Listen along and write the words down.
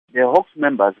The Hawks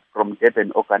members from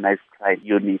Durban Organized Crime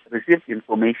Unit received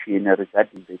information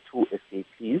regarding the two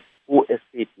escapees who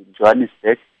escaped in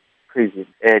Johannesburg prison.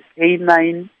 A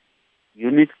K9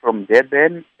 unit from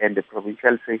Durban and the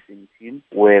provincial tracing team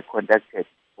were conducted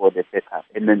for the backup.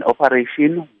 And an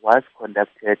operation was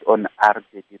conducted on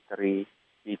R33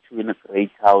 between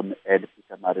Greytown and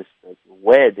Pietermaritzburg,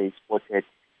 where they spotted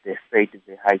the straight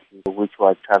vehicle which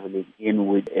was traveling in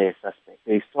with a suspect.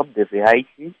 They stopped the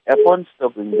vehicle. Upon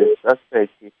stopping the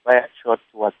suspect, he fired shots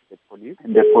towards the police,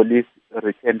 and the police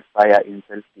returned fire in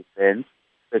self-defense,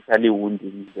 especially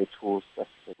wounding the two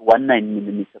suspects.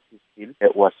 19mm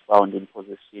pistol was found in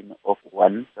possession of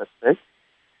one suspect,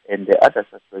 and the other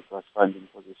suspect was found in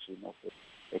possession of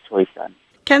a toy gun.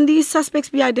 Can these suspects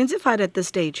be identified at this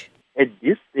stage? At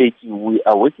this stage, we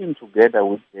are working together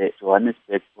with the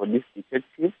Johannesburg police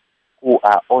detectives who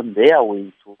are on their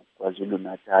way to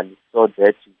KwaZulu-Natal so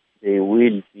that they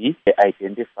will be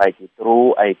identified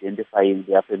through identifying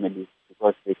their families,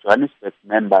 because the Johannesburg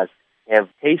members have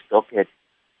case docket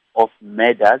of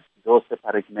murders, those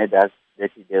separate murders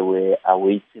that they were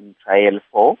awaiting trial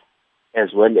for, as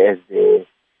well as the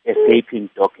escaping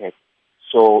docket.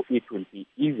 So it will be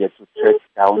easier to track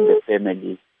down the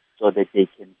families so that they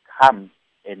can come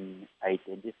and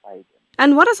identify them.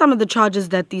 And what are some of the charges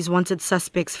that these wanted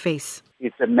suspects face?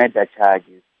 It's a murder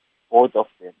charges, both of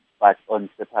them, but on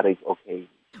separate occasions.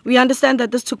 We understand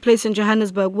that this took place in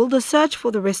Johannesburg. Will the search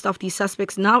for the rest of these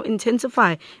suspects now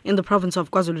intensify in the province of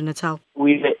KwaZulu-Natal?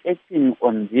 We are acting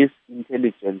on this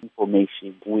intelligence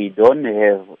information. We don't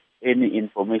have any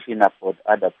information about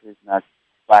other prisoners,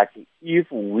 but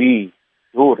if we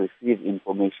do receive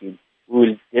information, we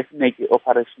will definitely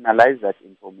operationalize that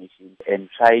information and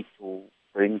try to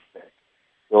bring back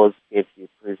those captive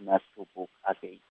prisoners